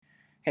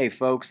Hey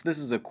folks, this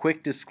is a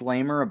quick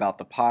disclaimer about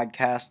the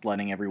podcast,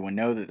 letting everyone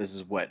know that this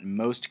is what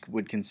most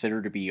would consider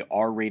to be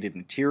R-rated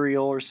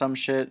material or some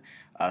shit,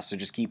 so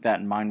just keep that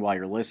in mind while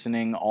you're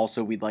listening.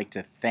 Also, we'd like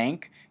to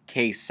thank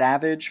K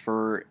Savage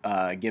for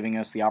giving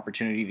us the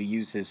opportunity to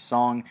use his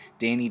song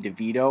Danny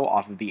DeVito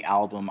off of the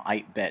album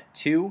I Bet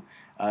 2.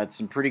 It's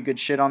some pretty good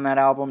shit on that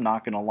album,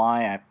 not gonna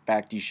lie. In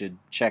fact, you should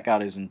check out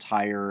his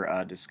entire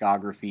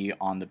discography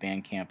on the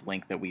Bandcamp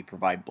link that we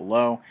provide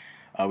below.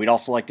 We'd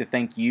also like to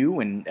thank you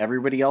and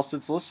everybody else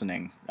that's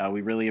listening. We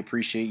really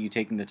appreciate you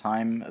taking the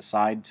time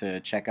aside to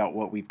check out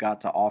what we've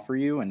got to offer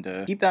you, and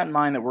to keep that in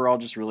mind that we're all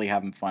just really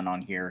having fun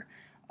on here.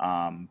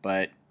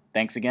 But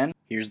thanks again.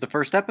 Here's the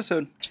first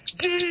episode.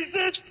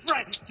 Jesus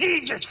Frank!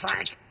 Jesus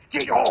Frank!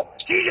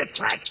 Jesus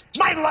Frank!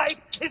 My life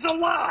is a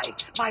lie!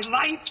 My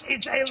life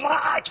is a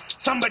lie!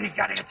 Somebody's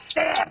gotta get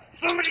stabbed!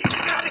 Somebody's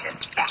gotta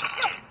get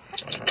stabbed!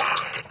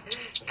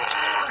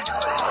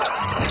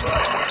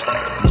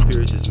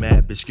 Fears is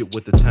mad, bitch, get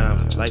with the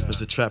times. Life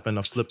is a trap and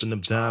I'm flipping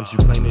them dimes. You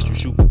claim that you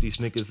shoot, but these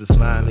niggas is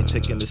lying. They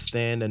taking the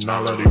stand and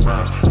all of they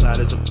rhymes. Tired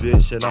as a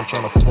bitch and I'm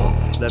trying to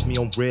fuck. Left me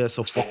on red,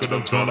 so fuck it,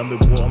 I'm done. I'm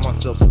at war on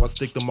myself, so I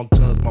stick to my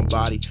guns. My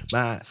body,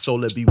 mind, soul,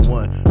 let be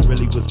one.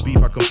 Really was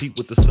beef, I compete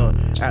with the sun.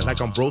 Act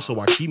like I'm bro, so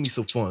I keep me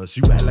some funds.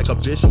 You act like a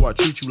bitch, so I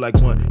treat you like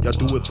one. Y'all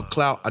do it for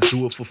clout, I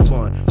do it for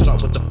fun.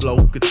 Start with the flow,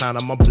 katana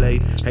on my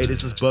blade.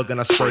 Haters is bugging,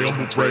 I spray on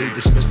with braid.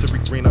 Dispensary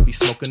green, I be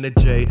smoking the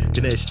J.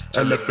 Ganesh,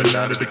 elephant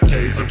out of the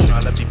cage. I'm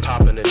trying to be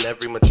popping in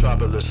every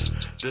metropolis.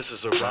 This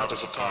is a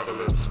robber's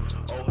apocalypse.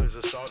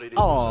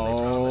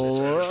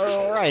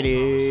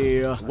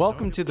 Alrighty.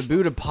 Welcome to the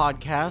Buddha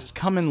Podcast,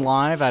 coming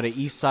live out of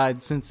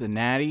Eastside,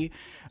 Cincinnati.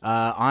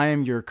 I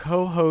am your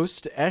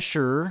co-host,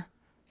 Escher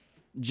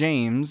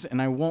James,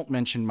 and I won't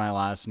mention my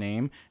last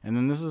name. And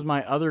then this is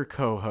my other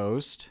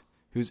co-host,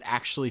 who's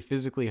actually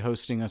physically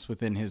hosting us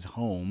within his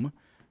home.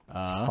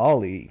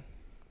 Holly.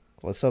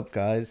 What's up,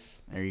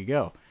 guys? There you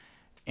go.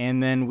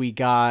 And then we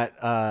got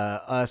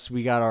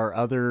we got our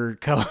other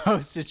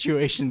co-host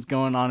situations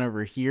going on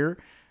over here.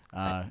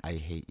 I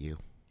hate you.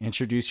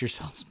 Introduce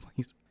yourselves,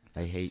 please.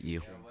 I hate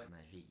you.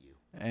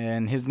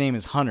 And his name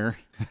is Hunter.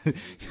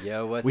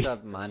 Yo, what's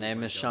up? My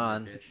name is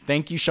Sean.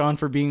 Thank you, Sean,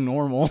 for being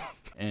normal.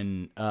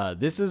 And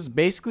this is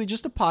basically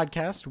just a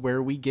podcast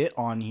where we get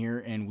on here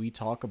and we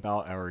talk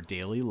about our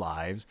daily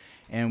lives.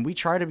 And we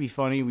try to be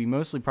funny. We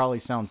mostly probably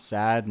sound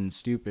sad and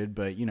stupid,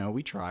 but, you know,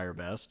 we try our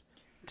best.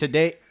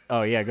 Today...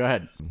 Oh, yeah, go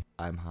ahead.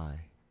 I'm high.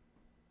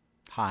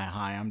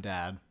 Hi, I'm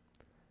Dad.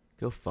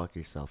 Go fuck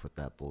yourself with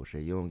that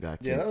bullshit. You don't got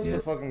kids Yeah, that was yet.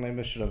 the fucking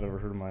lamest shit I've ever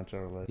heard in my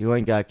entire life. You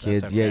ain't got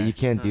kids That's yet. okay. You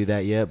can't do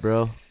that yet,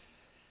 bro.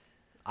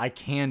 I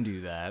can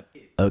do that.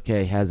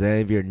 Okay, has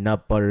any of your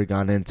nut butter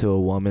gone into a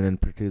woman and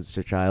produced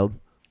a child?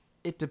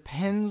 It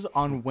depends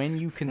on when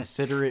you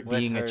consider it With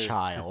being a her.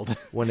 child.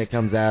 When it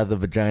comes out of the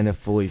vagina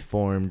fully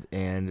formed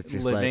and it's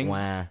just Living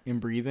like, wah.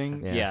 and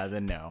breathing? Yeah. Yeah,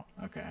 then no.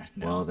 Okay.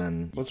 No. Well,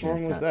 then. What's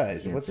wrong with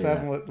that? What's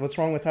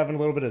wrong with having a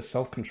little bit of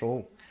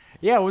self-control?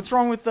 Yeah, what's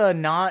wrong with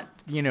not,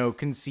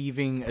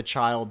 conceiving a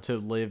child to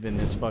live in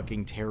this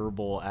fucking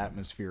terrible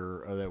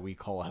atmosphere that we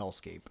call a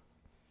hellscape?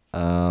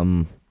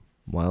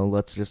 Well,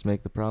 let's just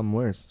make the problem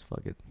worse.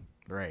 Fuck it.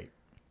 Right.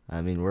 I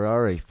mean, we're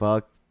already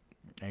fucked.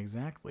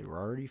 Exactly. We're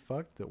already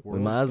fucked. The We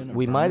world's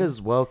might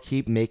as well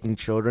keep making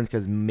children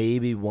because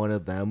maybe one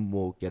of them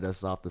will get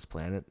us off this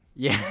planet.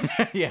 Yeah.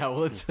 Yeah.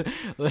 Well, it's.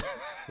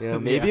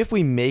 Maybe Yeah. if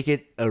we make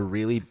it a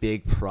really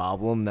big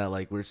problem that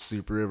like we're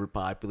super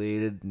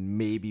overpopulated,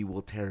 maybe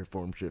we'll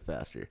terraform shit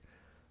faster.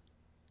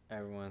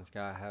 Everyone's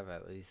gotta have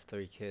at least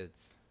 3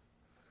 kids.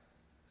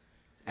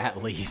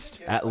 At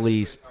least. At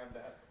least.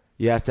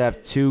 You have to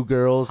have 2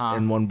 girls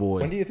and 1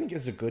 boy. When do you think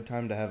is a good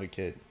time to have a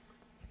kid?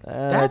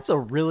 That's a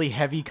really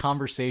heavy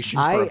conversation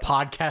for a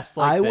podcast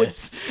like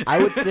this. I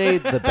would say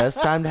the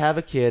best time to have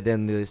a kid,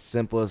 and the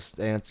simplest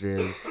answer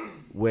is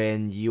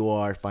when you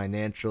are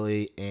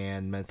financially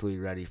and mentally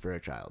ready for a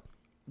child.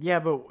 Yeah,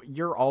 but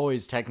you're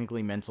always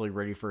technically mentally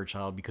ready for a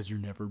child because you're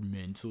never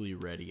mentally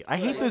ready. I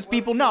hate those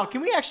people. No, can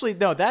we actually...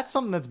 No, that's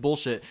something that's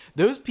bullshit.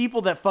 Those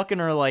people that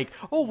fucking are like,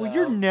 oh, well,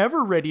 you're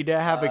never ready to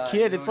have a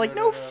kid. It's like,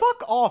 no,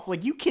 fuck off.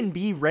 Like, you can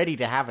be ready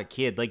to have a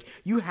kid. Like,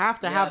 you have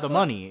to have the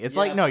money. It's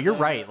like, no, you're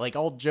right. Like,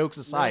 all jokes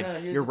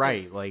aside, you're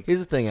right. Like, Here's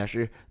the thing,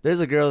 Asher.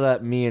 There's a girl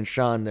that me and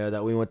Sean know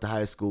that we went to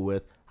high school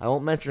with. I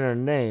won't mention her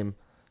name,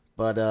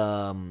 but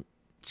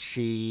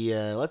she,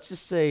 let's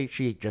just say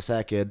she just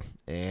had a kid,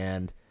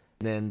 and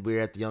then we were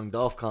at the Young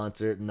Dolph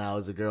concert, and that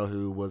was a girl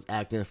who was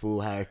acting a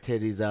fool, had her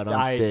titties out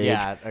on stage.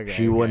 yeah, okay,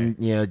 she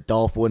wouldn't,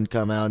 Dolph wouldn't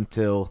come out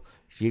until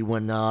she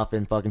went off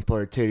and fucking put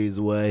her titties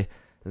away,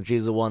 and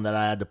she's the one that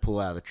I had to pull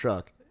out of the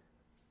truck.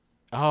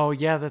 oh,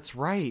 yeah, that's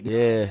right.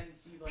 Yeah,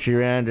 she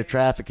ran into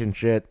traffic and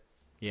shit.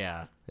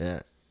 Yeah.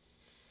 Yeah.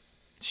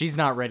 She's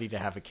not ready to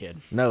have a kid.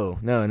 No.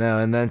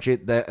 And then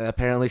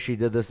apparently she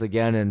did this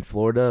again in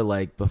Florida,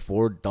 like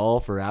before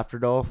Dolph or after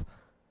Dolph.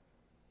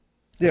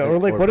 Yeah, or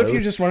like, Or what if you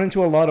both. just run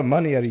into a lot of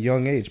money at a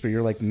young age, but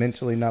you're like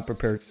mentally not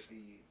prepared?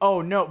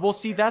 Oh, no. Well,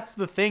 see, that's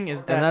the thing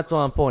is And that... that's what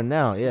I'm pointing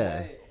out,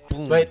 yeah.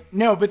 boom.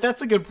 But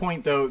that's a good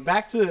point though.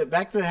 Back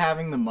to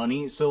having the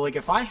money. So like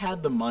if I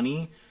had the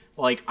money,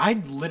 like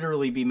I'd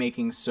literally be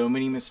making so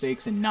many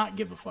mistakes and not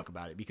give a fuck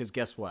about it, because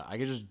guess what? I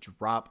could just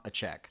drop a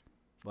check.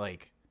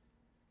 Like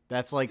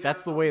that's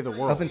the way of the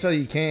world. Up until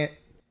you can't.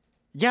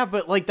 Yeah,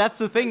 but like that's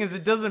the thing, is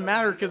it doesn't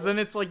matter, because then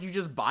it's like you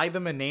just buy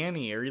them a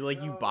nanny, or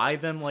you buy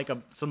them like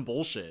some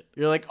bullshit.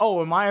 You're like,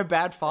 oh, am I a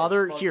bad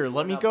father? Here,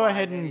 let me go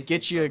ahead and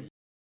get you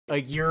a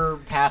year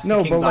past. No,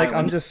 to King's but like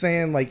Island. I'm just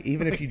saying, like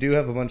even if you do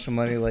have a bunch of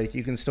money, like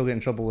you can still get in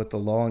trouble with the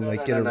law and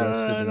like get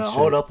arrested and shit.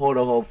 Hold up.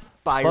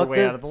 Buy your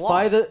way out of the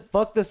law.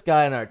 Fuck this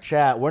guy in our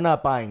chat. We're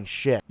not buying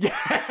shit.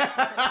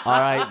 All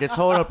right, just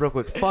hold up real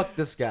quick. Fuck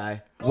this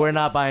guy. We're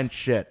not buying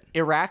shit.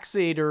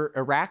 Araxator,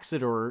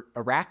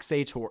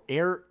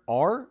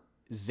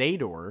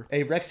 Zador,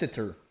 A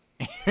Rexeter.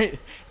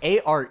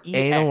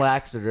 Anal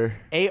laxator.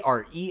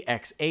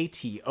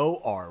 AREXATOR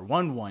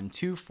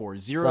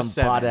 1124007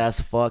 Some pot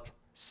ass fuck.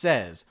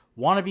 says,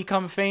 want to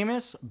become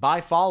famous? Buy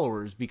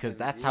followers, because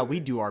that's how we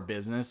do our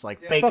business.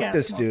 Like fake Fuck ass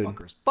this dude.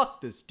 motherfuckers. Fuck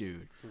this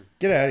dude.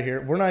 Get out of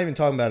here. We're not even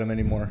talking about him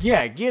anymore.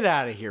 Yeah, get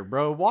out of here,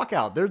 bro. Walk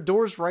out. Their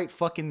door's right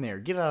fucking there.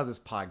 Get out of this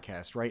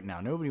podcast right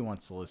now. Nobody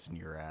wants to listen to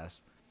your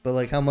ass. But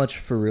like, how much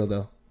for real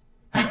though?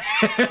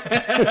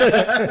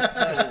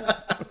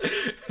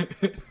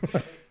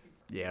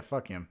 Yeah,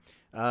 fuck him.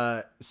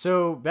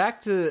 So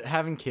back to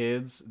having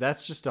kids.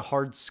 That's just a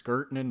hard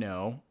skirt and a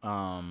no.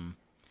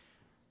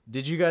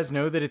 Did you guys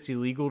know that it's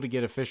illegal to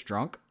get a fish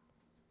drunk?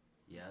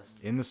 Yes.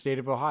 In the state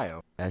of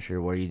Ohio.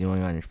 Asher, what are you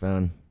doing on your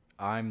phone?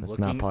 I'm That's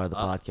looking not part of the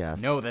up-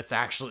 podcast. No,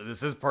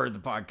 this is part of the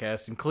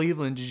podcast. In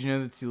Cleveland, did you know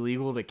that it's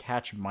illegal to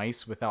catch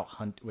mice without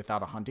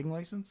a hunting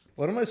license?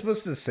 What am I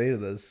supposed to say to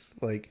this?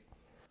 Like,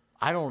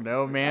 I don't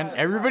know, man.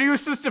 Everybody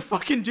was supposed to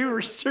fucking do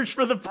research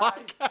for the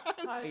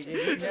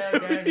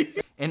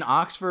podcast. In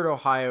Oxford,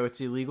 Ohio, it's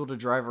illegal to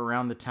drive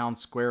around the town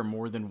square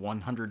more than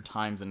 100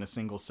 times in a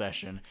single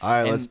session. All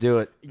right, And let's do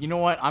it. You know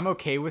what? I'm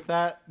okay with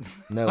that.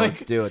 No, Like,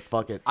 let's do it.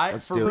 Fuck it.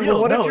 Let's for do real,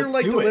 it. what no, if you're let's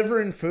like do it.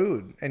 delivering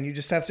food and you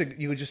just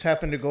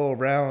happen to go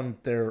around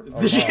there a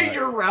lot?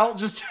 Your route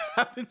just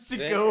happens to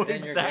go then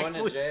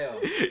exactly. You're going to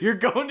jail. You're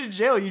going to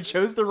jail. You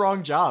chose the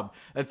wrong job.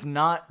 That's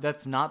not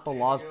the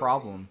law's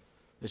problem.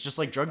 It's just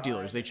like drug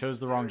dealers. They chose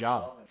the wrong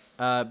job.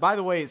 By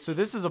the way, so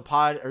this is a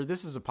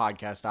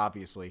podcast,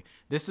 obviously.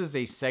 This is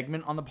a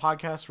segment on the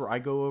podcast where I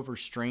go over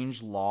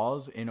strange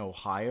laws in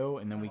Ohio,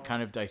 and then we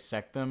kind of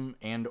dissect them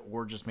and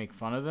or just make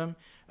fun of them.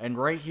 And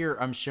right here,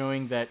 I'm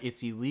showing that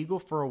it's illegal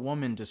for a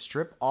woman to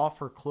strip off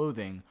her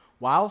clothing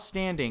while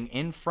standing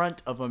in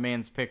front of a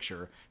man's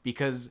picture,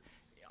 because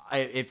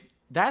if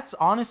that's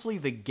honestly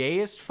the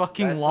gayest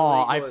fucking That's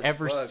law illegal I've as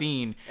ever fuck.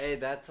 seen. Hey,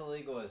 that's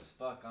illegal as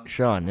fuck.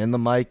 Sean, in the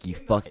mic, you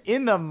fuck.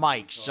 In the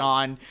mic,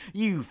 Sean.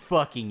 You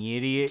fucking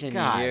idiot. Can you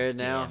God hear it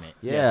now? damn it.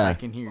 Yeah. Yes, I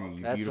can hear you,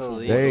 you That's beautiful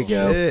illegal. There you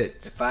go.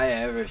 Shit. If I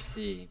ever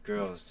see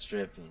girls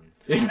stripping,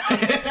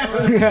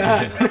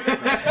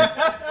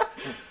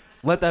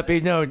 Let that be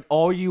known,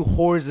 all you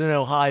whores in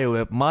Ohio,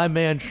 if my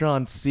man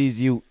Sean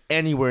sees you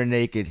anywhere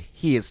naked,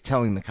 he is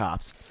telling the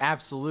cops.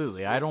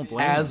 Absolutely. I don't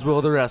blame As him.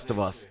 will the rest of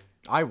us.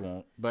 I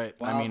won't, but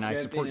I mean, I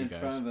while support you stripping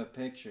in guys. front of a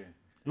picture.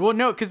 Well,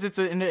 no, because it's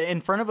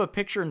in front of a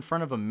picture in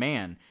front of a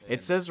man.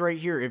 It says right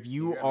here, if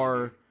you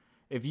are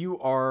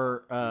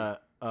a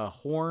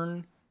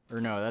horn, or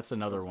no, that's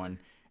another one.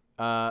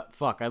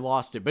 Fuck, I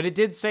lost it. But it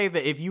did say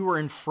that if you were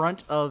in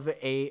front of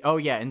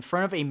in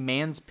front of a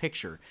man's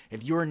picture,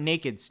 if you are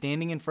naked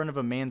standing in front of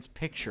a man's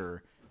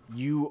picture,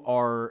 you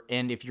are,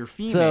 and if you're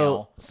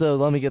female. So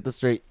let me get this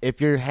straight.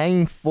 If you're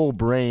hanging full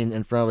brain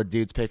in front of a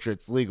dude's picture,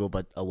 it's legal,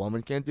 but a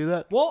woman can't do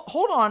that? Well,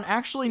 hold on.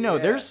 Actually, no.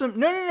 There's some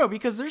no,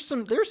 because there's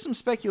some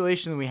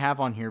speculation that we have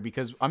on here,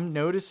 because I'm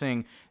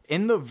noticing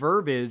in the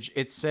verbiage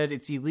it said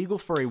it's illegal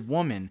for a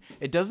woman.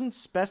 It doesn't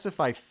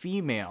specify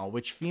female,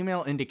 which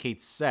female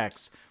indicates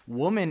sex.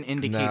 Woman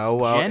indicates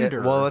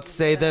gender. Let's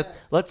say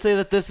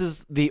that this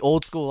is the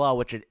old school law,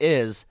 which it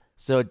is.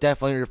 So it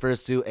definitely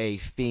refers to a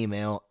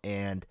female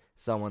and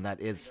someone that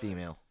is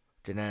female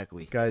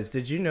genetically. Guys,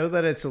 did you know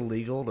that it's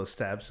illegal to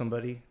stab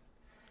somebody?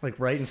 Like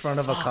right in front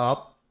of a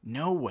cop?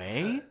 No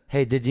way.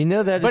 Hey, did you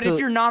know that? But if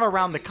you're not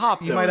around the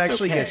cop, You though, might it's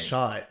actually okay. get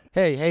shot.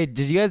 Hey,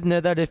 did you guys know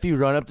that if you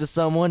run up to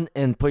someone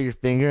and put your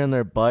finger in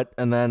their butt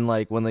and then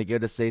like when they go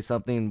to say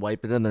something and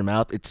wipe it in their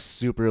mouth, it's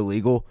super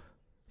illegal?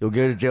 You'll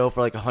go to jail for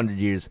like 100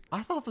 years.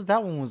 I thought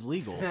that one was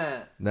legal.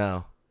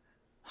 No.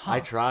 I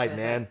tried,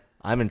 man.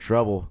 I'm in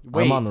trouble.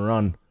 Wait. I'm on the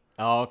run.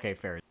 Oh, okay,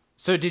 fair.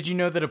 So did you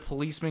know that a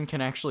policeman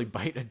can actually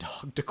bite a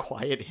dog to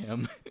quiet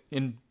him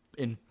in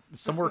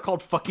somewhere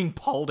called fucking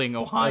Paulding,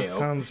 Ohio? That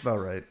sounds about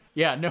right.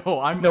 Yeah, no,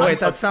 No, wait,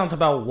 that sounds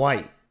about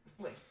white.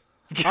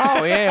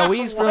 Oh yeah,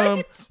 we's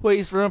What?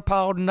 from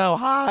Paulden,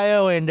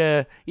 Ohio, and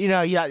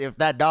if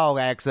that dog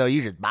acts so,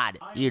 you just bite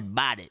it. You'd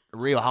bite it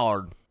real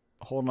hard.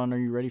 Hold on, are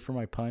you ready for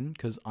my pun?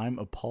 Because I'm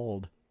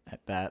appalled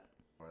at that.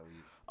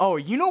 Oh,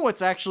 you know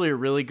what's actually a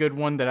really good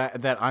one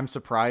that I'm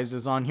surprised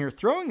is on here?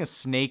 Throwing a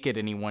snake at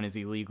anyone is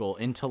illegal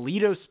in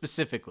Toledo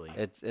specifically.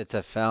 It's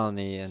a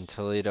felony in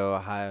Toledo,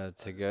 Ohio,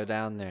 to go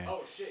down there.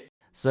 Oh shit!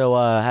 So,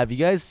 have you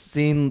guys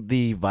seen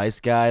the Vice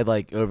guy,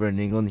 like, over in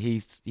England?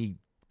 He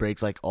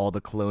breaks, like, all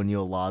the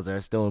colonial laws that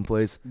are still in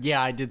place.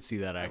 Yeah, I did see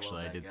that,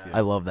 actually. I did see that.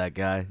 I love that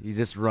guy. He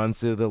just runs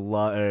through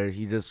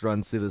he just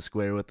runs through the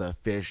square with a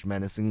fish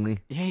menacingly.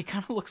 Yeah, he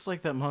kind of looks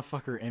like that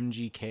motherfucker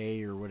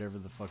MGK or whatever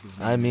the fuck his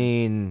name I is.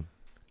 mean,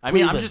 I'm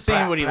Cleveland, just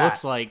saying blah, what he blah.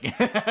 looks like.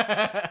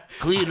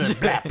 Cleveland,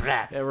 blah,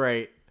 blah. Yeah,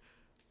 right.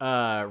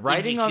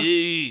 Writing on...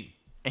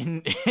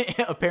 And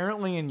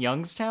apparently in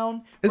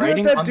Youngstown, Isn't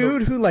writing that on the-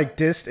 dude who like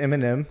dissed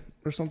Eminem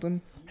or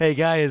something? Hey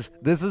guys,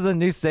 this is a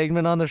new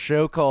segment on the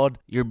show called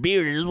Your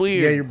Beard is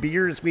Weird. Yeah, your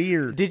beer is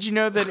weird. Did you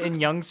know that in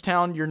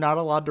Youngstown you're not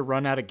allowed to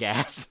run out of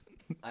gas?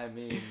 I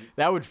mean,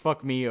 That would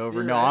fuck me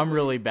over. No, I'm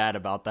really bad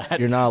about that.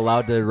 you're not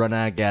allowed to run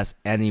out of gas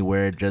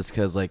anywhere just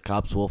because, like,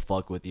 cops will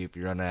fuck with you if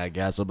you run out of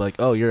gas. They'll be like,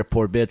 oh, you're a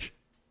poor bitch.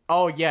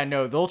 Oh yeah,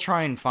 no, they'll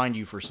try and find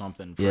you for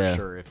something for Yeah.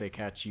 sure if they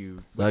catch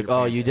you. with Like, your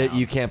oh, pants down.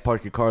 you can't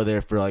park your car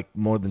there for, like,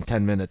 more than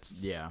 10 minutes.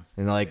 Yeah.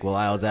 And they're like, well,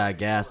 I was out of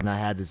gas and I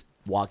had to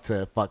walk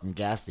to a fucking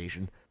gas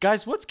station.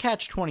 Guys, what's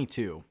Catch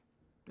 22?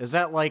 Is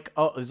that like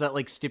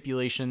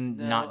stipulation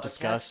not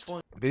discussed?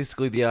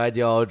 Basically, the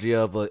ideology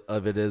of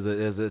it is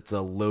it's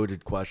a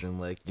loaded question,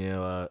 like, you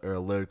know, or a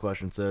loaded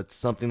question. So it's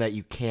something that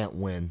you can't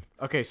win.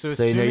 Okay, so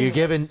So you know,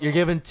 assuming you're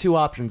given two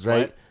options,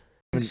 right?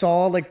 You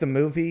saw like the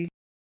movie.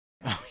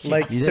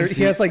 Like You didn't there, see-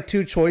 he has like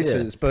two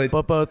choices, but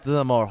But both of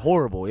them are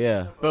horrible.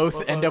 Yeah.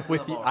 both end up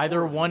with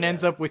either one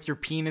ends up with your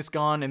penis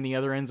gone and the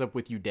other ends up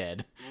with you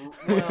dead.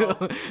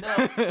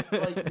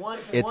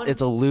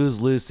 It's a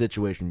lose-lose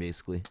situation,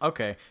 basically.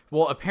 Okay.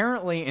 Well,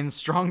 apparently in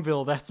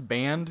Strongville that's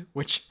banned,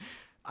 which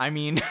I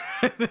mean,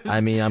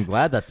 I'm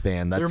glad that's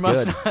banned. That's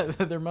there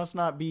good. there must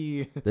not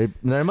be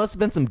There must have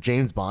been some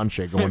James Bond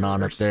shit going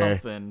on or up there.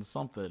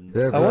 something.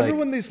 There's I wonder like-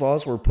 when these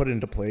laws were put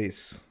into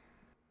place.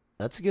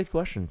 That's a good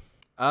question.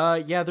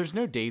 Yeah, there's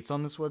no dates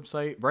on this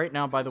website. Right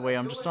now, by the way,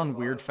 I'm just on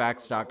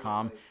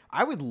weirdfacts.com.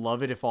 I would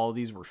love it if all of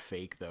these were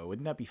fake, though.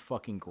 Wouldn't that be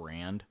fucking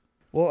grand?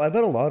 Well, I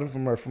bet a lot of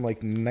them are from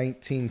like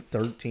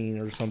 1913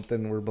 or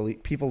something, where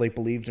people like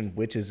believed in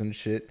witches and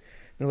shit.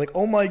 They're like,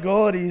 "Oh my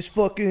god, he's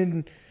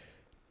fucking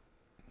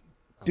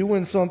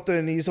doing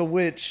something. He's a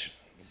witch.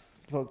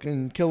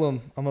 Fucking kill him.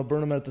 I'm gonna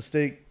burn him at the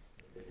stake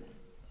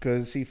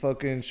because he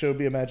fucking showed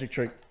me a magic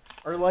trick."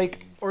 Or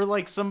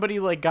like somebody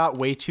like got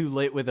way too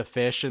lit with a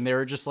fish and they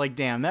were just like,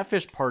 damn, that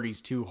fish parties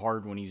too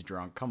hard when he's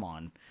drunk. Come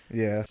on.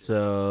 Yeah.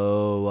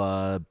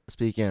 So,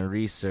 speaking of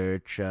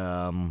research,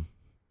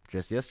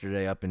 just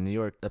yesterday up in New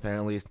York,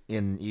 apparently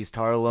in East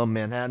Harlem,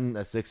 Manhattan,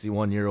 a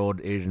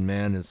 61-year-old Asian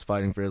man is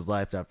fighting for his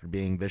life after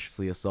being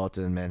viciously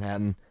assaulted in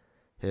Manhattan.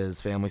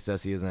 His family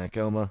says he is in a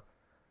coma.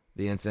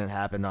 The incident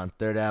happened on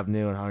 3rd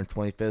Avenue and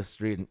 125th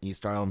Street in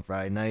East Harlem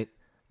Friday night.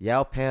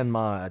 Yao Pan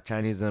Ma, a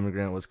Chinese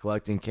immigrant, was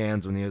collecting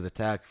cans when he was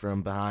attacked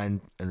from behind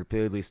and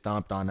repeatedly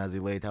stomped on as he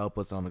laid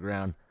helpless on the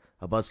ground.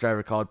 A bus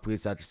driver called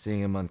police after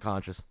seeing him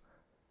unconscious.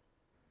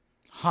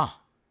 Huh.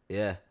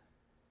 Yeah.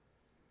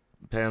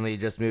 Apparently he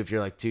just moved here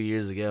like 2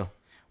 years ago.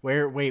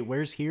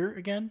 Where's here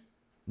again?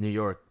 New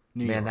York.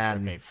 New York.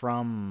 Manhattan. Okay,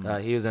 from...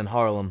 He was in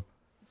Harlem.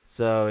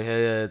 So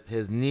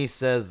his niece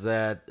says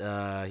that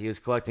he was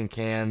collecting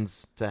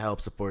cans to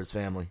help support his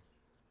family.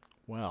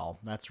 well,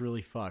 that's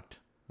really fucked.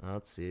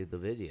 Let's see the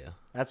video.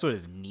 That's what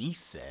his niece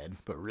said,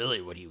 but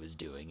really what he was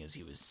doing is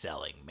he was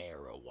selling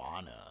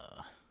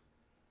marijuana.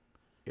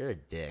 You're a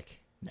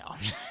dick. No.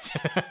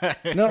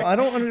 No, I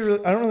don't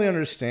really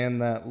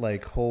understand that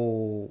like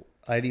whole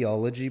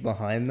ideology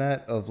behind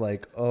that of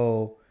like,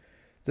 oh,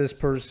 this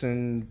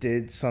person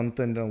did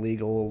something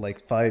illegal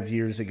like 5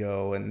 years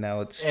ago, and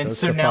now it's And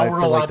so justified now we're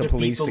for, like, allowed the to beat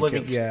police the to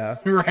living... kill. Yeah.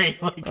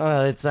 Right, like...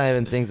 It's not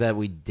even things that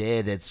we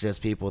did. It's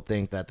just people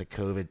think that the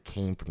COVID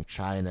came from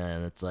China,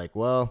 and it's like,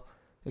 well,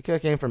 it could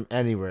have came from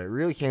anywhere. It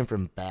really came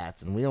from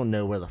bats, and we don't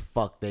know where the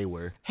fuck they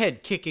were.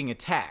 Head-kicking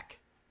attack.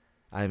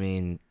 I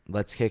mean,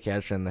 let's kick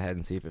Asher in the head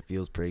and see if it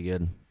feels pretty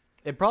good.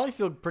 It'd probably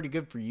feel pretty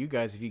good for you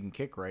guys if you can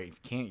kick right. If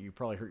you can't, you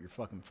probably hurt your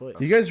fucking foot.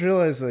 Do you guys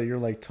realize that you're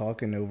like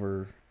talking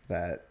over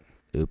that?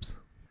 Oops.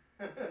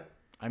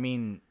 I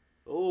mean,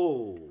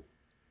 Oh.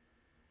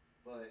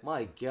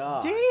 My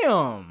God.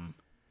 damn.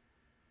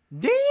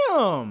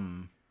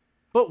 Damn.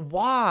 But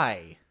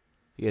why?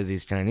 Because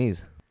he's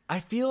Chinese. I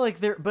feel like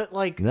there, but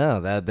like, No,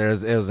 it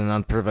was an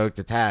unprovoked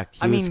attack.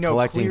 He I was mean, no,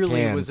 collecting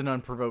clearly cans. it was an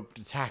unprovoked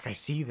attack. I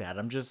see that.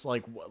 I'm just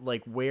like,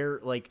 where,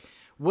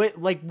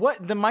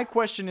 what, my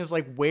question is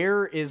like,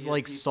 where is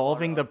like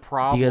solving the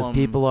problem because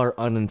people are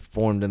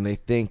uninformed and they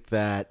think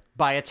that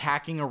by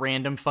attacking a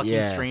random fucking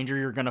Yeah. stranger,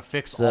 you're going to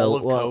fix so all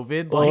of well,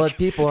 COVID? Well, Like, what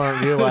people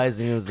aren't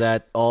realizing is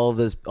that all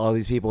these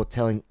people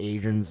telling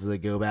Asians to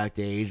go back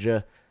to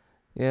Asia.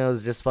 You know, it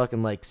was just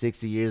fucking like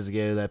 60 years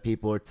ago that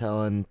people were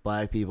telling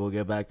black people to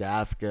go back to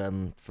Africa,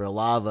 and for a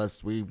lot of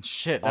us,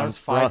 shit, that aren't was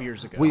 5 fro-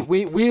 years ago.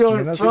 We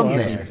aren't that's from what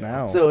there. happens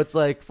now. So it's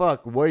like,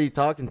 fuck, what are you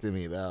talking to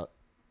me about?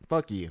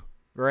 Fuck you.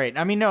 Right.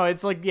 I mean, no,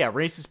 it's like, yeah,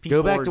 racist people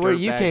Go back are to where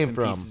you dirtbags came and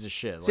from. pieces of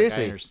shit. Like,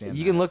 Seriously, I understand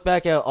you that. can look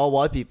back at all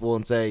white people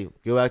and say,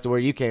 go back to where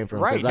you came from.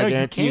 Right, Because no, I you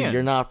guarantee can.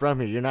 you're not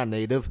from here. You're not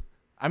native.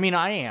 I mean,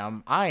 I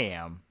am.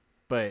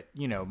 but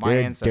my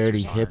You're a ancestors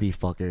dirty aren't. hippie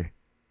fucker.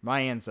 My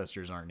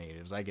ancestors aren't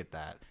natives. I get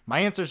that. My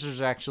ancestors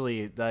are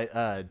actually,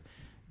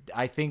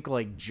 I think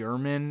like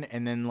German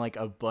and then like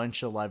a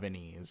bunch of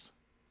Lebanese,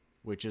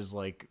 which is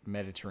like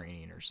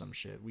Mediterranean or some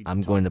shit.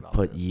 I'm going to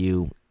put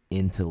you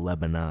into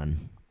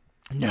Lebanon.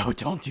 No,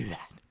 don't do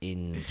that.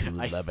 Into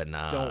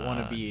Lebanon. Don't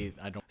want to be.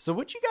 I don't. So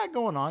what you got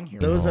going on here?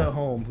 Those at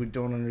home who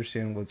don't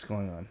understand what's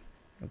going on,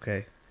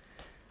 okay?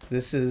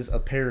 This is a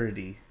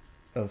parody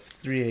of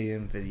 3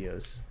 a.m.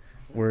 videos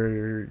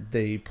where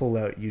they pull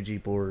out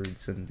UG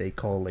boards and they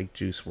call like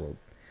Juice WRLD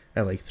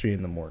at like 3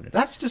 in the morning.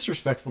 That's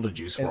disrespectful to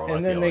Juice WRLD.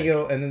 And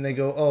then they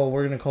go, oh,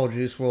 we're gonna call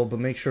Juice WRLD, but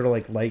make sure to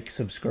like,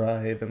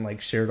 subscribe, and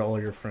like share to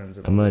all your friends.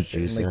 And I'm all a this shit,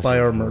 Juice and, like World. buy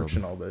our merch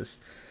and all this.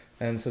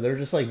 And so they're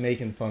just like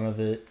making fun of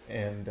it.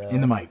 And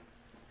in the mic.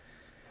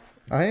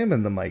 I am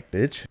in the mic,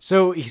 bitch.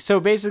 So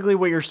basically,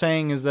 what you're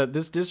saying is that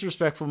this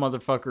disrespectful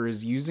motherfucker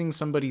is using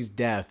somebody's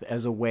death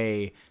as a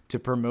way to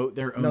promote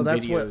their own No,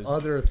 that's videos. what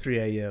other 3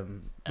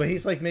 a.m. But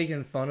he's like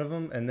making fun of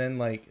him, and then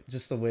like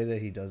just the way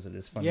that he does it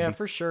is funny. Yeah,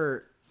 for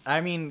sure. I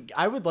mean,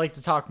 I would like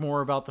to talk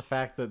more about the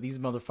fact that these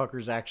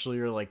motherfuckers actually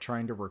are like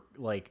trying to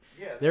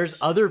there's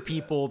other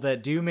people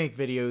that do make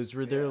videos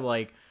where they're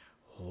like,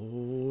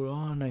 hold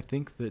on, I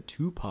think that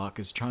Tupac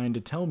is trying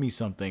to tell me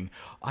something.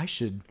 I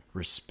should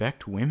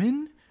respect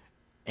women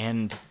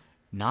and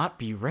not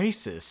be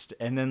racist.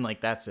 And then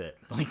like that's it.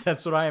 Like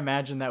that's what I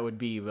imagine that would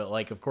be. But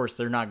like of course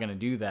they're not gonna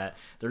do that.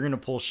 They're gonna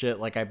pull shit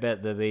like I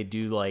bet that they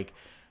do like,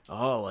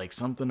 oh, like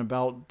something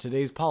about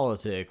today's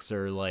politics,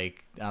 or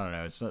like I don't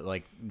know, it's not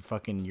like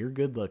fucking you're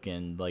good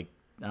looking, like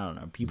I don't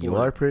know, people You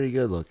are pretty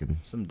good looking.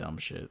 some dumb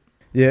shit.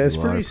 Yeah, it's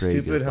You are pretty pretty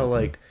stupid good how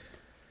looking. like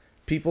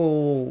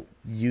people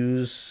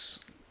use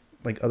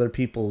like other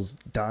people's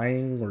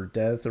dying or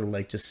death or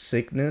like just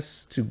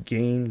sickness to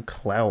gain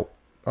clout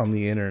on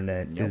the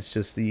internet. Yep. It's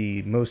just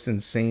the most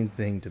insane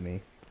thing to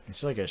me.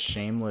 It's like a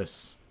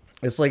shameless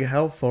It's like,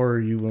 how far are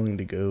you willing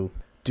to go?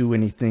 Do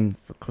anything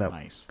for clout.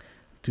 nice.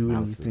 Do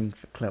Houses. anything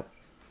for clout.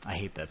 I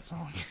hate that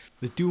song.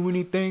 They do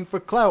anything for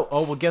clout.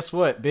 Oh, well, guess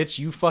what, bitch?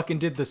 You fucking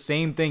did the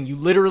same thing. You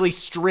literally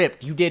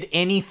stripped. You did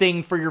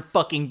anything for your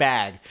fucking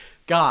bag.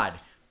 God.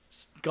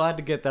 Glad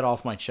to get that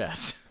off my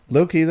chest.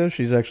 Low key though,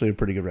 she's actually a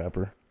pretty good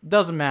rapper.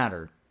 Doesn't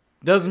matter.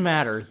 Doesn't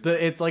matter.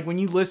 It's like when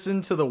you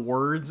listen to the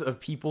words of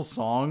people's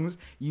songs,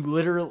 you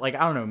literally, like,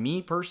 I don't know,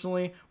 me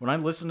personally, when I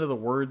listen to the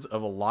words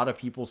of a lot of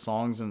people's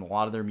songs and a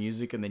lot of their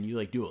music, and then you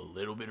like do a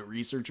little bit of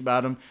research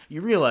about them,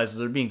 you realize that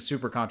they're being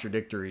super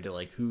contradictory to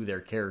like who their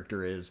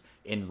character is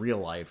in real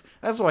life.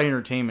 That's why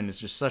entertainment is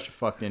just such a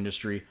fucked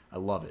industry. I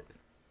love it.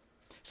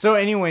 So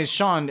anyways,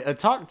 Sean,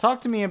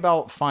 talk to me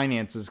about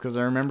finances, because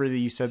I remember that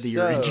you said that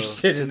you're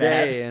interested in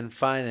that. Today in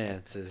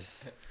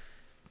finances,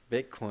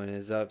 Bitcoin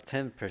is up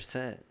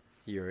 10%.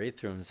 Your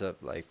Ethereum's up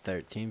like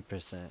 13%.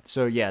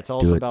 So yeah,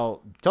 tell Do us it.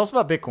 about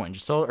Bitcoin.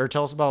 Just tell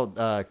us about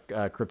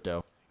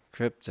crypto.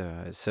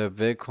 Crypto. So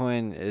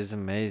Bitcoin is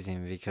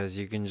amazing because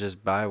you can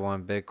just buy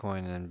one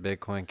Bitcoin, and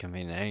Bitcoin can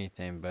mean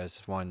anything, but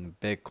it's one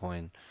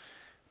Bitcoin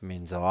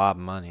means a lot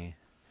of money.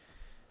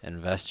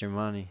 Invest your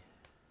money.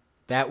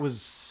 That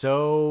was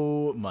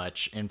so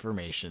much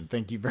information.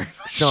 Thank you very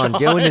much, Sean,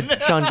 go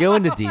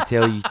into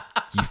detail, you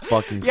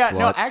fucking Yeah, slut.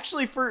 no,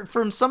 actually, from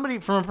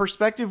a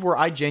perspective where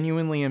I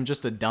genuinely am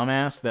just a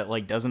dumbass that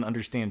like doesn't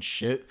understand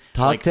shit.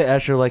 Talk like, to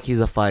Escher like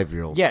he's a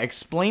 5-year-old. Yeah,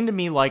 explain to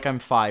me like I'm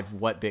 5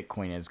 what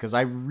Bitcoin is, because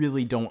I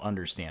really don't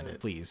understand it.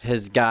 Please.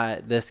 This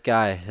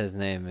guy, his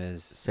name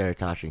is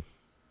Saratashi.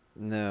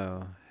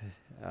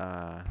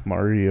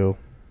 Mario,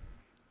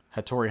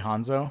 Hattori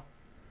Hanzo.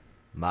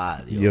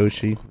 Mario.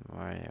 Yoshi.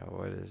 Mario.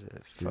 What is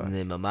it? His Fuck.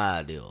 name is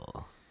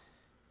Mario.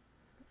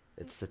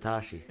 It's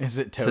Satoshi. Is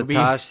it Toby?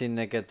 Satoshi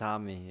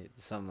Nagatami,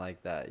 something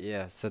like that.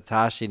 Yeah,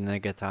 Satoshi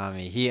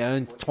Nagatami. He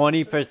owns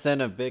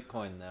 20% of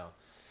Bitcoin now,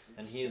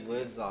 and he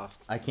lives off.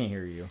 I can't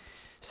hear you.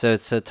 So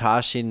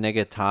Satoshi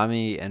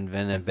Nagatami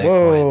invented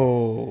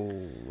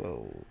Bitcoin.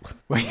 Whoa.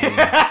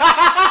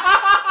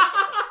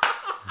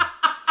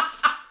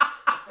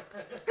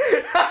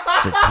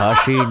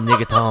 Satoshi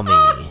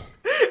Nagatami.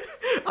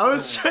 I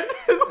was trying to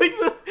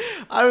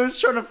I was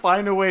trying to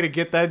find a way to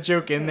get that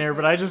joke in there,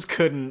 but I just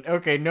couldn't.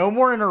 Okay, no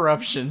more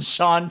interruptions.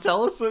 Sean,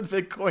 tell us what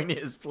Bitcoin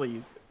is,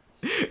 please.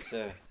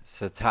 So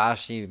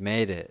Satoshi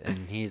made it,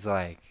 and he's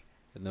like,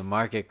 the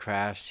market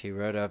crashed. He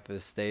wrote up a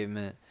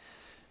statement,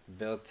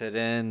 built it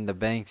in. The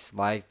banks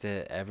liked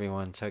it.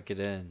 Everyone took it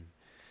in.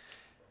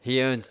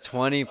 He owns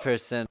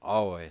 20%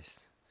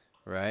 always,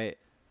 right?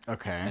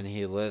 Okay. And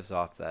he lives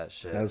off that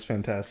shit. That was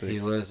fantastic. He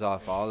lives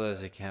off all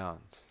those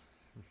accounts.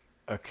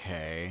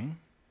 Okay.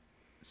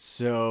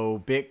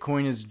 So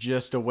Bitcoin is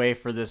just a way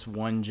for this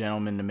one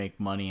gentleman to make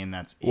money, and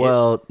that's it.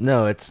 Well,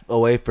 no, it's a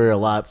way for a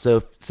lot.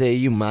 So, say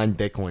you mine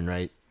Bitcoin,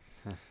 right?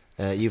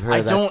 You've heard I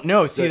of that. don't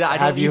know. See, that I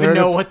Have don't you even heard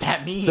know of- what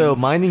that means. So,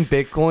 mining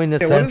Bitcoin Hey, what does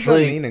that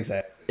essentially, mean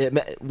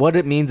exactly? what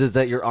it means is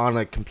that you're on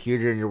a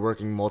computer and you're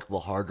working multiple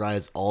hard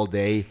drives all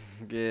day,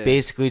 Yeah.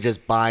 basically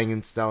just buying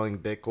and selling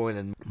Bitcoin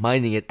and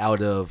mining it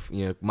out of,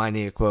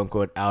 mining it quote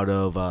unquote out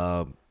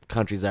of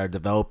countries that are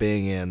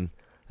developing and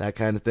that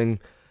kind of thing.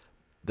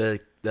 the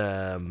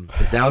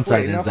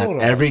downside Wait, is now that hold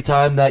on. every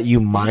time that you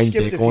You mine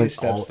skipped a few Bitcoin,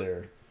 steps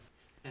there.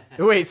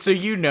 Wait, so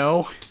you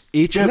know?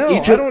 each of No,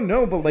 each I of, don't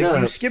know, but like No, you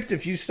no. skipped a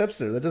few steps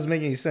there. That doesn't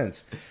make any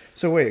sense.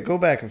 So wait, go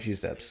back a few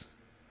steps.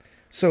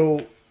 So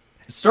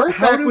Start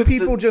how back do with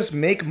people just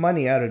make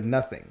money out of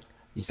nothing?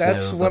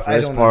 That's so what the I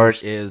first don't part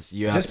understand. is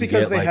you have Just to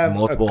because get they like have a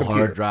multiple computer.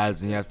 hard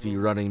drives and you have to be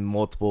running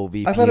multiple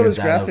VPNs. I thought it was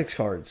out of- graphics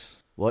cards.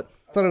 What?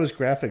 I thought it was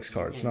graphics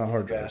cards, not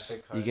hard drives.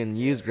 You can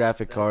use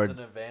graphic cards.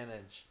 That's an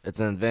advantage. It's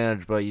an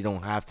advantage, but you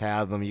don't have to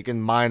have them. You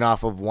can mine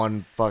off of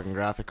one fucking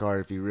graphic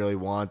card if you really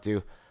want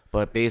to.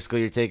 But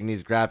basically, you're taking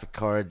these graphic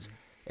cards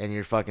and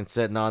you're fucking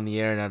sitting on the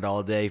internet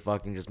all day,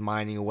 fucking just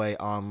mining away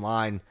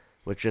online,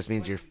 which just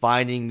means you're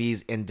finding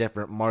these in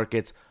different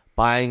markets,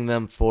 buying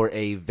them for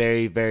a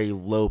very, very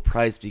low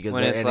price because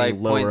When they're it's in like a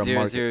lower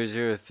market.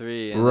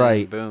 0.0003 and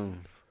Right. then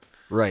boom.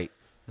 Right.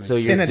 So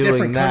you're In a doing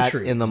different that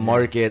country. in the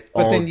market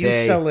But all then you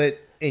day. sell it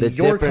in The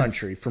your difference-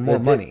 country for more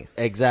the money.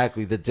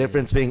 Exactly. The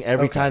difference being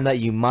every Okay. time that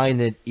you mine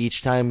it,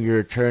 each time your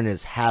return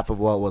is half of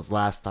what was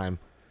last time.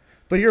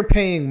 But you're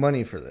paying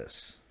money for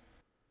this.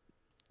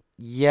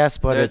 Yes,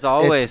 but There's it's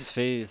always it's,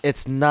 fees.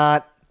 it's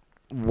not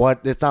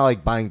it's not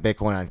like buying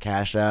Bitcoin on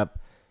Cash App.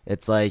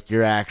 It's like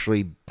you're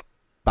actually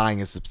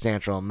buying a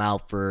substantial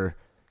amount for,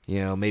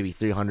 maybe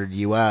 300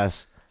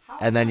 US,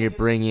 and then you're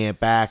bringing it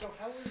back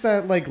How is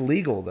that like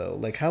legal though?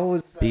 Like how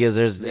is because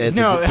there's it's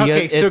No, because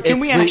okay, so it- can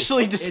it's we le-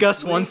 actually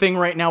discuss one thing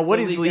right now? What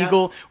the is legal-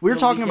 legal? We're the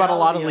talking about a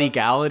lot of legality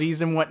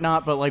legalities and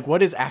whatnot, but like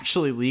what is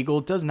actually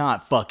legal does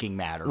not fucking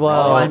matter. bro.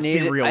 Well, let's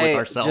be real with hey,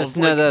 ourselves. Just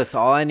know Like, this: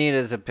 all I need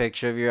is a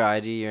picture of your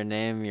ID, your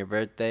name, your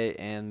birthday,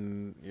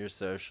 and your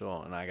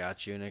social, and I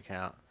got you an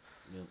account.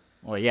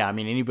 well, yeah, I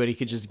mean anybody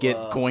could just get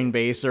Well,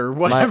 Coinbase or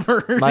my,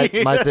 whatever. my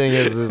thing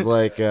is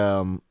like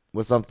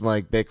with something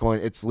like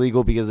Bitcoin, it's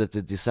legal because it's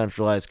a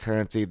decentralized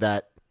currency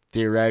that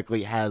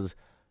theoretically has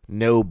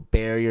no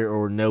barrier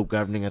or no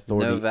governing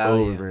authority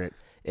value. over it,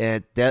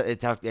 and it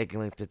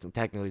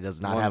technically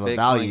does not One have a Bitcoin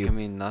value. can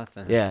mean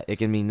nothing. Yeah, it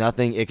can mean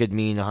nothing. It could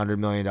mean $100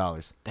 million.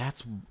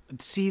 That's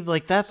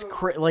like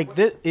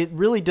that. It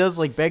really does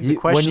like beg the You-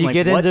 question. when you like,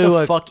 get what into the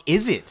a- fuck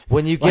is it?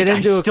 When you Like, get I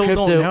into a still don't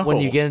crypto, know. when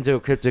you get into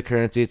a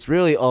cryptocurrency, it's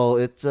really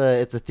it's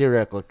a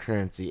theoretical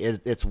currency.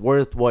 It's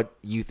worth what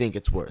you think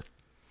it's worth.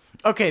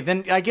 Okay,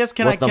 then I guess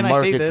What the can I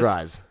say market this?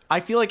 drives. I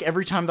feel like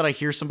every time that I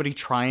hear somebody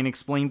try and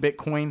explain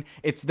Bitcoin,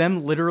 it's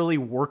them literally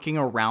working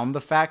around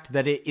the fact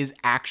that it is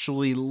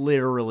actually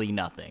literally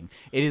nothing.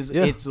 It is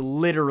Yeah. it's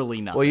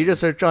literally nothing. Well, you just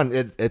search on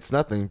it. It's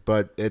nothing,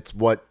 but it's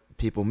what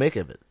people make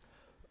of it.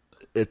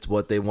 It's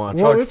what they want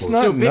to well, charge it's for.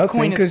 not So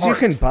nothing Bitcoin is because you art.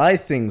 can buy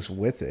things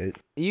with it.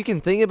 You can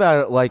think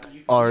about it like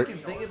art.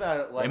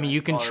 I mean,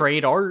 you can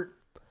trade art.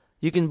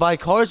 You can buy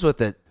cars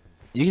with it.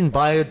 You can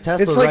buy a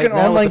Tesla. It's like right an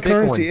now online with the Bitcoin.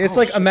 currency. It's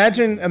like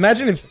imagine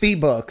if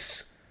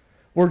V-Bucks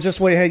were just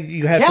what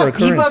you had for Yeah, a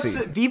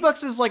currency.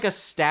 V-Bucks is like a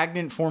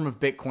stagnant form of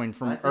Bitcoin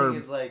from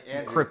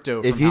crypto.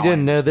 If from you how I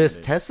didn't know this,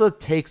 understand it. Tesla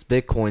takes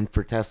Bitcoin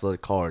for Tesla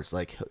cars.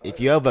 Like if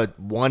you have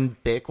one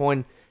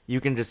Bitcoin, you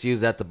can just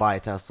use that to buy a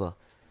Tesla.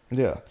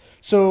 Yeah.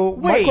 So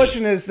my Wait.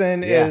 question is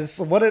then Yeah. is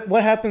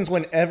what happens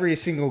when every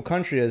single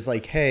country is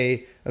like,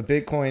 hey, a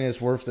Bitcoin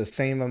is worth the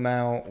same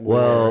amount? Or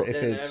Well- if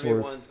it's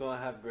worth gonna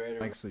have greater.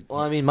 Well,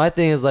 I mean, my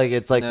thing is like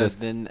it's like No, this.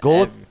 then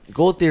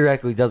Gold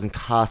theoretically doesn't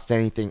cost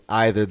anything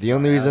either. The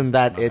only reason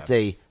that it's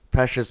a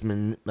precious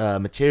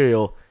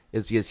material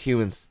is because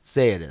humans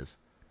say it is.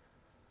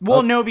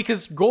 Well, no,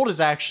 because gold is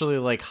actually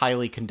like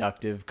highly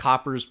conductive.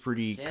 Copper's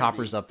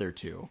up there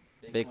too.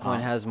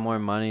 Bitcoin has more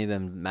money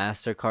than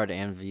MasterCard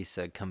and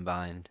Visa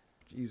combined,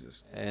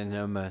 Jesus. and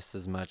almost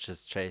as much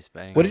as Chase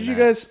Bank. What and do you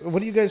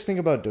that. guys think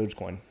about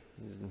Dogecoin?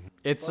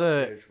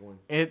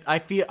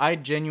 I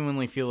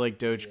genuinely feel like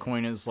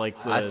Dogecoin is like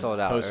I the sold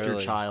out poster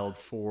early. child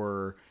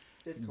for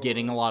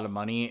getting a lot of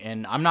money,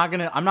 and I'm not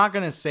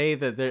gonna say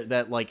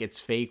that like it's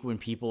fake when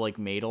people like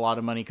made a lot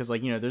of money, because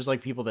like there's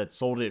like people that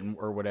sold it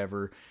or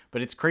whatever,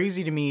 but it's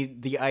crazy to me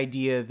the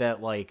idea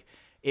that like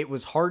it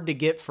was hard to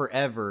get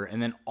forever,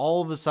 and then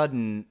all of a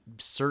sudden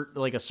a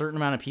certain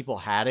amount of people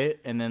had it,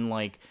 and then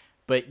like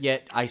but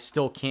yet I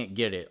still can't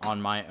get it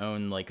on my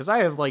own, like because I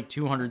have like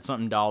 $200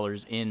 something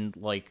in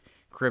like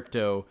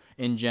crypto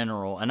in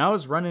general, and I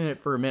was running it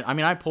for a minute. I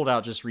mean, I pulled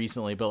out just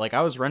recently, but like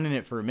I was running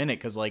it for a minute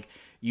because like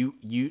you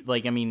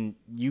like, I mean,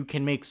 you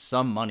can make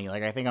some money.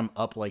 Like I think I'm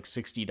up like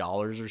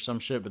 $60 or some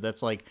shit, but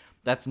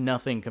that's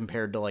nothing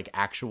compared to like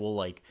actual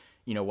like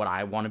what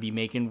I want to be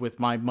making with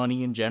my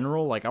money in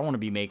general. Like I want to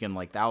be making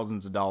like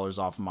thousands of dollars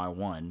off of my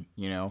one.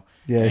 Yeah,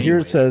 here it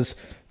Anyways. says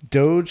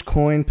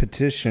Dogecoin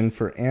petition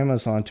for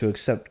Amazon to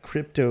accept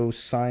crypto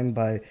signed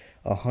by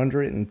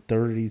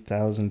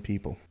 130,000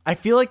 people. I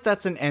feel like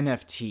that's an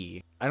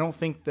NFT. I don't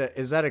think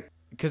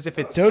because if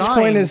it's Dogecoin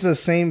signed, is the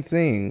same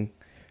thing.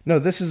 No,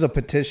 this is a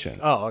petition.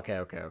 Oh,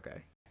 okay.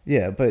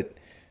 Yeah, but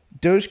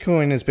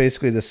Dogecoin is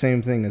basically the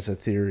same thing as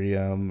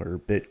Ethereum or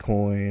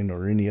Bitcoin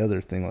or any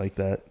other thing like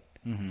that.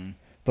 Mm-hmm.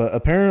 But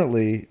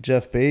apparently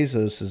Jeff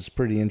Bezos is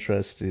pretty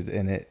interested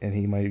in it, and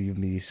he might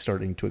even be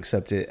starting to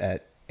accept it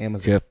at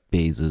Amazon. Jeff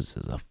Bezos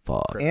is a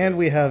fuck. And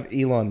we have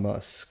Elon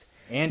Musk.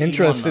 And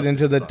interested Elon Musk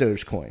into is the fucked.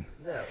 Dogecoin.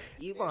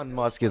 Elon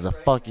Musk is a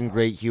fucking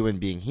great human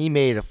being. He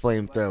made a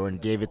flamethrower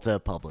and gave it to the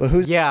public. But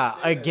who's Yeah,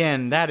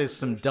 again, that is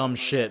some dumb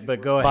shit,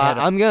 but go ahead.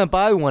 I'm gonna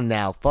buy one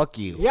now. Fuck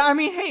you. Yeah, I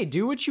mean, hey,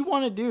 do what you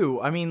want to do.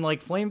 I mean,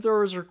 like,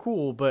 flamethrowers are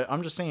cool, but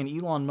I'm just saying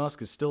Elon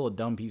Musk is still a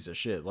dumb piece of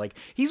shit. Like,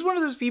 he's one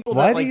of those people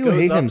why that, do like, you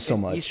goes hate up him so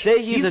and- much? You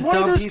say he's a one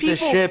of dumb those piece of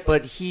people- shit,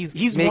 but he's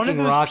He's making one of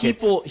those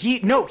rockets. people.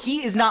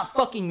 He is not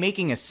fucking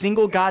making a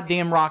single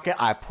goddamn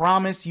rocket. I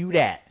promise you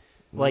that.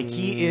 Like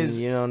he is.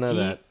 you don't know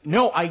that.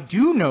 No, I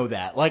do know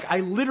that. Like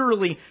I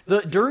literally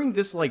during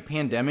this like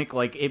pandemic,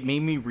 like it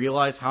made me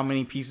realize how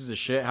many pieces of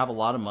shit have a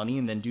lot of money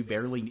and then do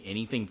barely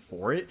anything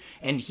for it.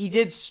 And he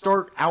did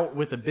start out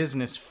with a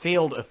business,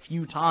 failed a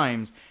few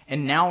times,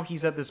 and now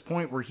he's at this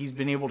point where he's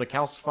been able to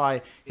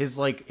calcify his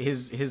like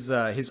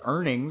his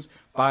earnings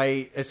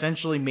by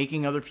essentially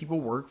making other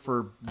people work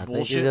for think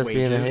bullshit you're just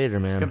wages. being a hater,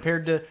 man.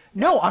 Compared to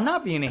no, I'm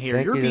not being a hater.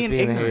 think You're you're just being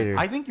being a ignorant. hater.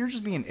 I think you're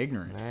just being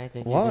ignorant. I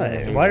think you're being a Why?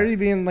 hater. Why are you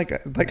being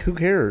like who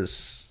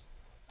cares?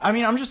 I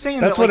mean, I'm just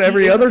saying That's that, like, what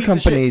every he is a other piece of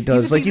company shit.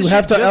 does. He's a Like piece you of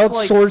have to shit, just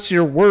like- outsource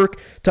your work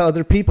to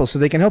other people so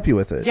they can help you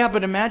with it. Yeah,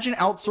 but imagine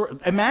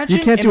outsource. Imagine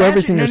You can't do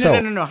everything no,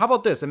 yourself. No. How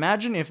about this?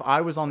 Imagine if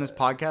I was on this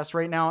podcast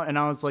right now and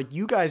I was like,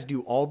 "You guys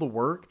do all the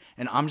work,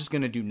 and I'm just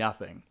gonna do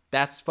nothing."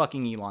 That's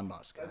fucking Elon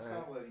Musk. That's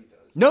not what he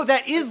does. No,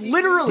 that is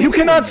literally. You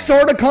cannot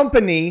start a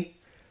company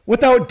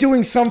without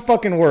doing some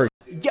fucking work.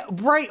 Yeah,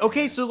 right.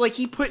 Okay, so like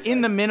he put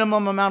in the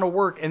minimum amount of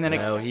work, and then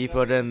No, he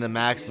put in the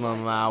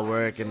maximum amount of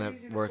work and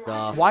it worked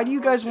off. why do you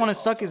guys want to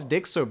suck his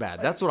dick so bad?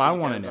 That's what I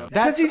want to know.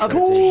 That's he's a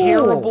cool.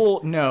 terrible.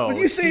 No, But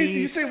you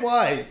see, say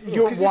why?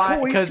 You're-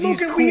 why? He's 'Cause he's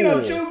smoking weed on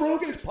cool. Joe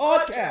Rogan's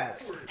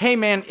podcast. hey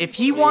man, if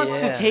he wants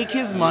to take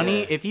his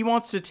money,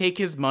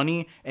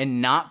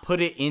 and not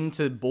put it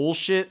into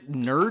bullshit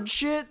nerd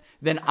shit,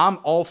 then I'm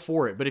all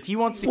for it. But if he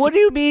wants to, What do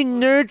you mean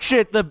nerd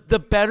shit? The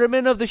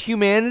betterment of the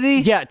humanity?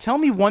 yeah, tell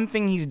me one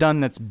thing he's done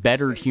that's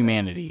bettered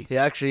humanity. He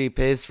actually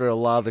pays for a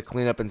lot of the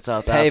cleanup in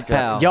South Africa.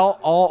 PayPal. Y'all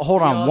all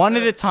hold on, one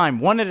at a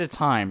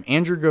time.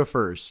 Andrew, go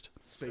first.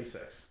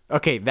 SpaceX.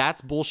 Okay,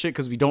 that's bullshit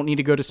because we don't need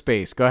to go to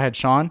space. Go ahead,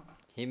 Sean.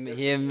 He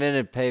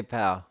invented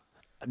PayPal.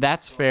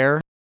 That's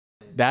fair.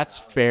 That's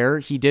fair.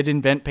 He did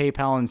invent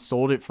PayPal and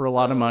sold it for a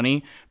lot of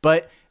money.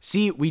 But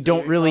see, we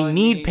don't really telling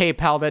need me-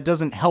 PayPal. That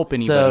doesn't help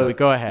anybody. So But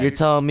go ahead. You're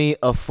telling me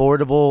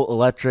affordable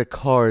electric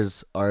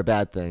cars are a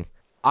bad thing?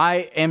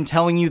 I am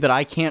telling you that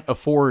I can't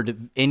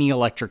afford any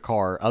electric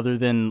car other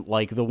than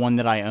like the one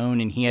that I own,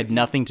 and he had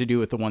nothing to do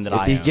with the one that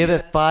I If you own. give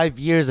it 5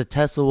 years, a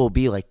Tesla will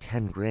be like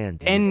 10 grand.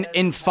 dude. And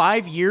in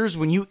 5 years,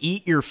 when you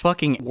eat your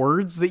fucking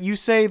words that you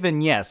say,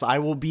 then yes, I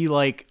will be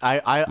like,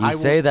 I you will.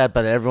 say that,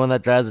 but everyone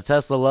that drives a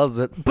Tesla loves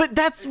it. But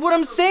that's what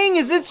I'm saying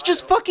is it's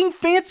just fucking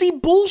fancy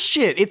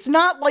bullshit. It's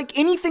not like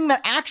anything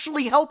that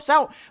actually helps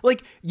out.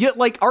 Like,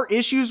 like our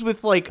issues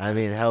with like, I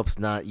mean, it helps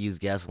not use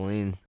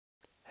gasoline.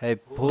 Hey,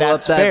 pull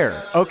that's up that.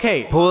 fair.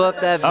 Okay. Pull up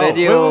that Oh,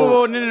 video.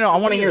 whoa, no. I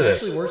want to hear It's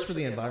this. actually worse for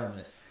the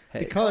environment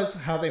because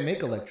how they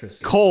make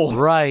electricity. Coal.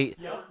 Right.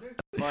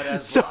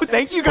 So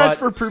thank you guys but-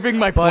 for proving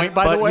my point,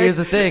 by the way. here's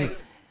the thing.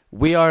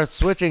 We are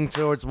switching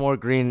towards more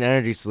green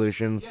energy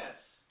solutions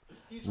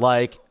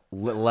like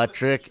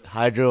electric,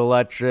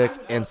 hydroelectric,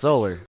 and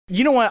solar.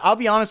 You know what? I'll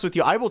be honest with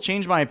you. I will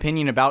change my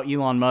opinion about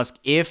Elon Musk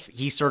if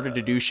he started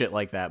to do shit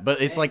like that.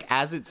 But it's like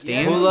as it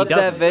stands, Pull he up that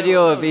doesn't.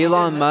 video of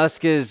Elon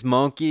Musk's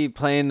monkey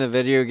playing the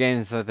video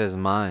games with his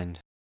mind.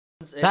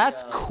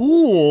 That's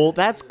cool.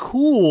 That's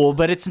cool,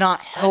 but it's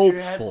not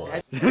helpful.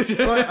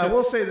 But I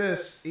will say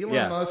this: Elon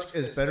Yeah. Musk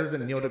is better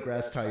than Neil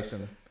deGrasse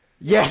Tyson.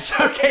 Yes.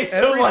 Okay.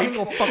 So Every like,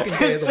 single fucking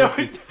day of the so-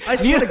 week. I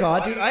swear to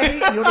God, dude, I hate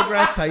Neil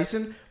deGrasse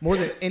Tyson more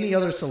than any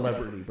other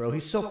celebrity, bro.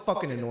 He's so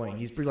fucking annoying.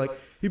 He'd be like,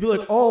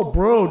 "Oh,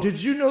 bro,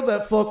 did you know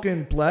that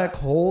fucking black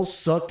holes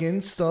suck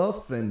in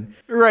stuff?" And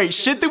right,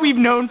 shit that we've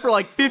known for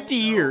like 50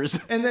 years.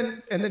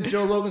 then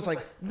Joe Rogan's like,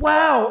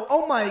 "Wow,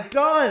 oh my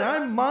God,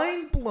 I'm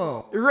mind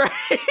blown." Right.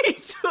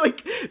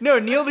 Like, no,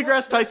 Neil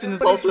deGrasse Tyson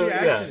is But his also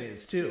reaction yeah.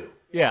 is too.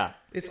 Yeah.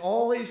 It's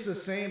always the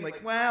same.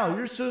 Like, wow,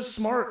 you're so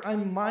smart.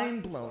 I'm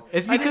mind blown.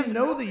 It's I because- didn't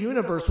know the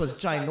universe was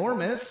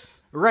ginormous.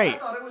 Right. I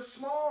thought it was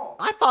small.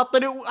 I thought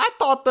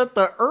that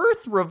the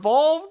Earth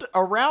revolved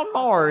around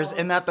Mars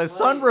and that the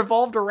sun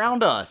revolved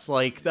around us.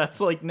 Like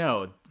that's like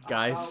no,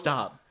 guys,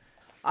 stop.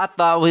 I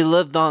thought we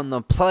lived on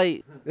the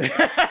plate.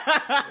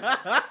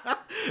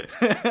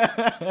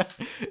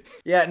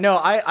 Yeah, no,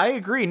 I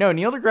agree. No,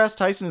 Neil deGrasse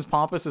Tyson is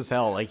pompous as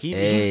hell. Like he's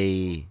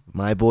Hey,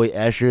 my boy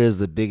Escher is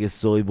the biggest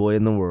soy boy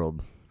in the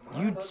world.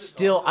 I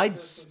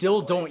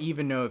still don't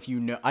even know if you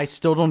know. I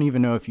still don't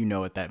even know if you know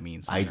what that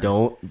means. I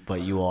don't,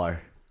 but you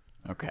are.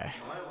 Okay.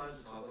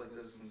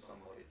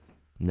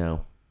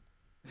 No.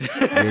 You're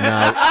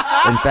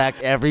not. In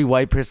fact, every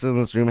white person in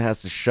this room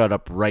has to shut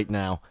up right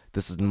now.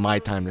 This is my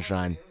time to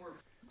shine.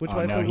 Which Oh,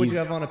 wife no, would he's- you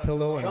have on a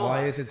pillow, and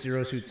why is it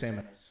Zero Suit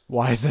Salmon?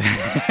 Why is it?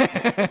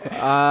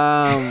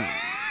 I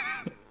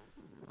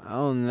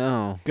don't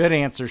know. Good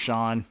answer,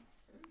 Sean.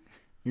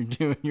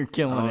 You're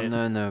killing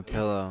it. No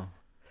pillow.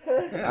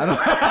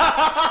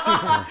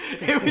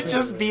 It would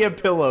just be a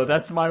pillow.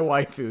 That's my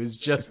waifu. Is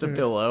just a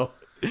pillow.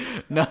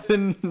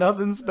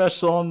 Nothing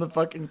special on the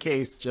fucking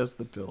case, just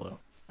the pillow.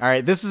 All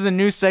right, this is a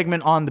new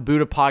segment on the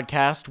Buddha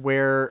podcast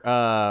where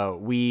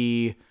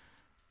we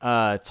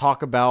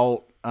talk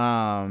about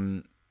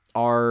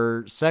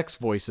our sex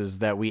voices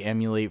that we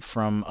emulate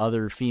from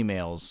other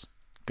females.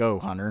 Go,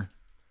 Hunter.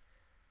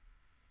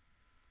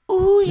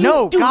 Ooh,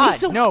 No,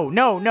 God,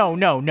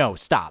 no,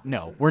 stop.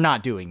 No, we're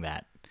not doing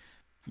that.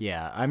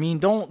 Yeah, I mean,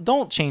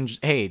 don't change.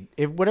 Hey,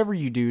 whatever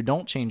you do,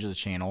 don't change the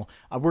channel.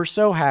 We're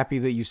so happy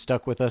that you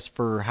stuck with us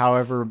for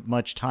however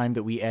much time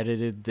that we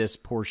edited this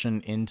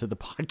portion into the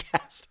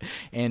podcast,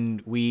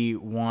 and we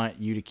want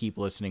you to keep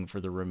listening for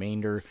the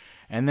remainder.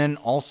 And then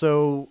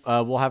also,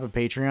 we'll have a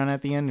Patreon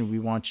at the end, and we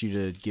want you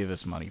to give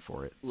us money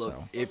for it. Look,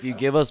 So if you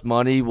give us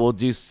money, we'll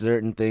do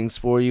certain things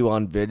for you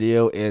on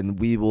video, and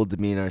we will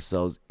demean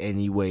ourselves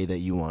any way that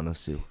you want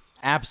us to.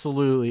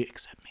 absolutely,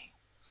 except me.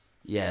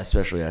 Yeah,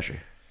 especially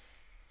Asher.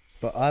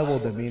 But I will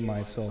demean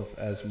myself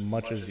as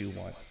much as you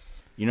want.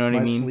 You know what My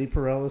I mean? sleep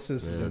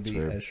paralysis is going that's to be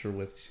fair. Escher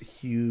with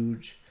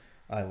huge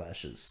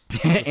eyelashes.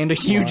 And a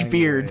huge flying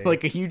beard, away.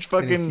 like a huge And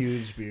a fucking,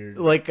 huge beard.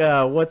 like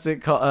what's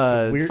it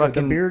called? Weird,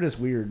 Fucking the beard is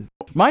weird.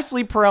 My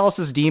sleep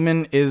paralysis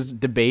demon is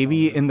the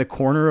baby in the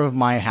corner of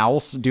my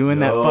house doing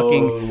that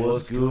fucking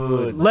what's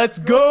good? let's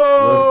go!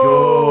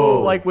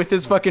 go! Like with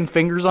his fucking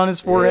fingers on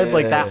his forehead,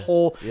 like that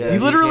whole. Yeah, you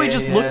literally me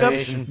just canyon look up,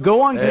 animation.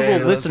 go on Hey,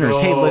 Google, let's listeners.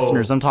 Hey, go.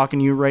 listeners, I'm talking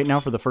to you right now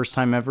for the first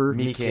time ever.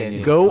 Me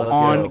canyon. Go Let's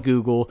on go.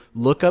 Google,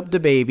 look up the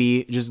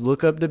baby, just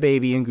look up the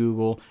baby in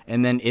Google,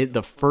 and then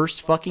the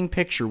first fucking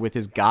picture with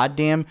his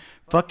goddamn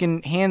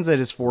fucking hands at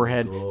his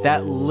forehead.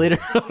 That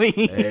literally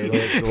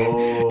let's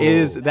go.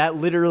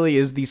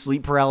 is the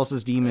sleep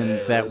paralysis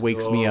demon that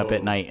wakes me up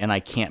at night and I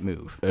can't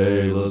move.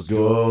 Hey, let's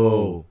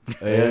go.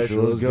 Hey,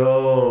 Asher, let's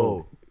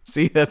go.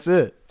 See, that's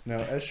it.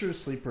 Now, Escher's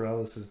sleep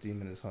paralysis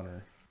demon is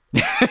Hunter.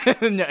 No,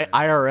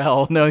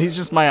 IRL. No, he's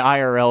just my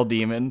IRL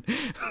demon.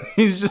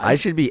 He's just I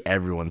should be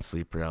everyone's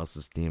sleep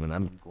paralysis demon.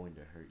 I'm going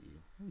to hurt you.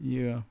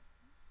 yeah.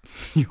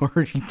 You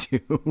already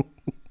do.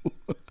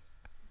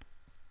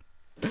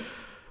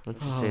 Let's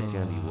just say it's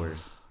gonna be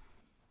worse.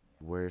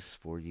 Worse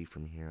for you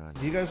from here on.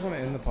 Do you guys want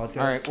to end the podcast?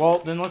 All right. Well,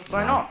 then let's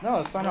sign off. No,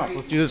 let's sign off.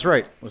 Let's do this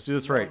right. Let's do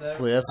this right.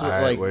 Please, that's All what,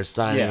 right, like we're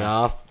signing yeah.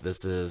 off.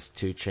 This is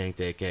Two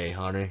Chanked, aka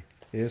Hunter.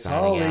 It's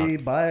signing Holly.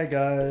 out. Bye,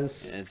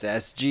 guys. It's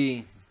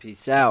SG.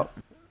 Peace out.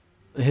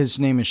 His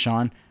name is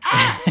Sean,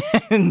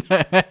 and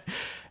I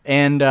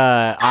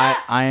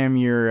am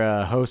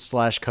your host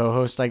 /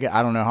 co-host. I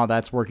don't know how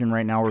that's working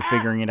right now. We're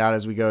figuring it out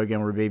as we go.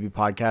 Again, we're baby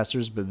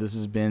podcasters, but this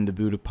has been the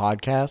Buddha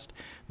Podcast,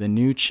 the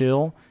new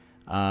chill,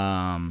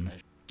 and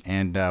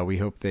we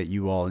hope that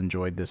you all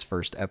enjoyed this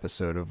first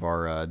episode of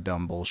our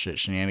dumb bullshit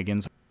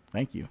shenanigans.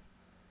 Thank you.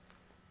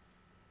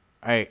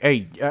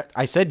 Hey,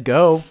 I said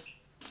go.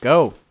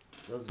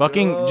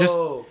 Fucking just.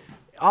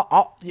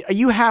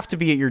 You have to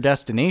be at your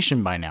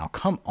destination by now.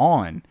 Come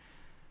on.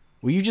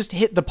 Will you just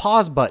hit the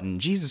pause button?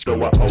 Jesus So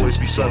Christ. I always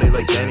be sunny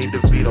like Danny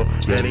DeVito,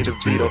 Danny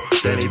DeVito,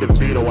 Danny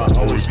DeVito. I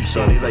always be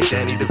sunny like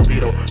Danny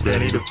DeVito,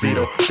 Danny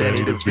DeVito, Danny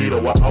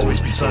DeVito. I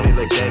always be sunny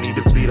like Danny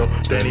DeVito,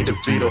 Danny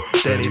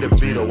DeVito, Danny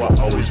DeVito.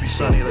 I always be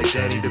sunny like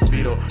Danny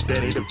DeVito,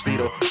 Danny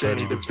DeVito,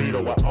 Danny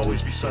DeVito. I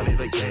always be sunny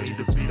like Danny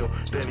DeVito,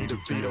 Danny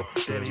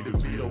DeVito, Danny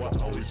DeVito.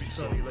 I always be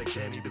sunny like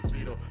Danny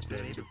DeVito,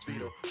 Danny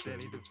DeVito,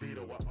 Danny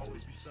DeVito. I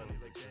always be sunny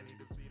like Danny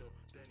DeVito.